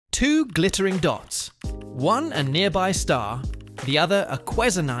Two glittering dots, one a nearby star, the other a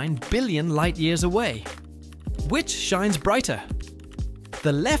quasar 9 billion light years away. Which shines brighter?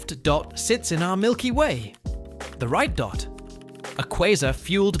 The left dot sits in our Milky Way. The right dot, a quasar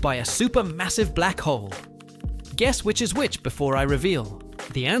fueled by a supermassive black hole. Guess which is which before I reveal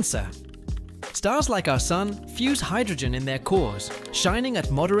the answer. Stars like our Sun fuse hydrogen in their cores, shining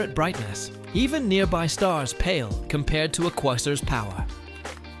at moderate brightness. Even nearby stars pale compared to a quasar's power.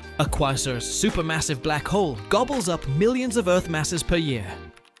 A quasar's supermassive black hole gobbles up millions of Earth masses per year.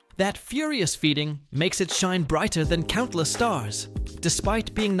 That furious feeding makes it shine brighter than countless stars,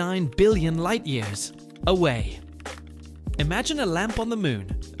 despite being 9 billion light years away. Imagine a lamp on the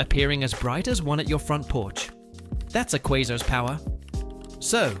moon, appearing as bright as one at your front porch. That's a quasar's power.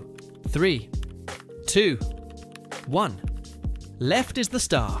 So, 3, 2, 1. Left is the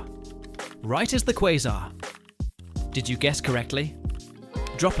star. Right is the quasar. Did you guess correctly?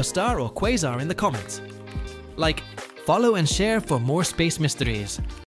 Drop a star or quasar in the comments. Like, follow and share for more space mysteries.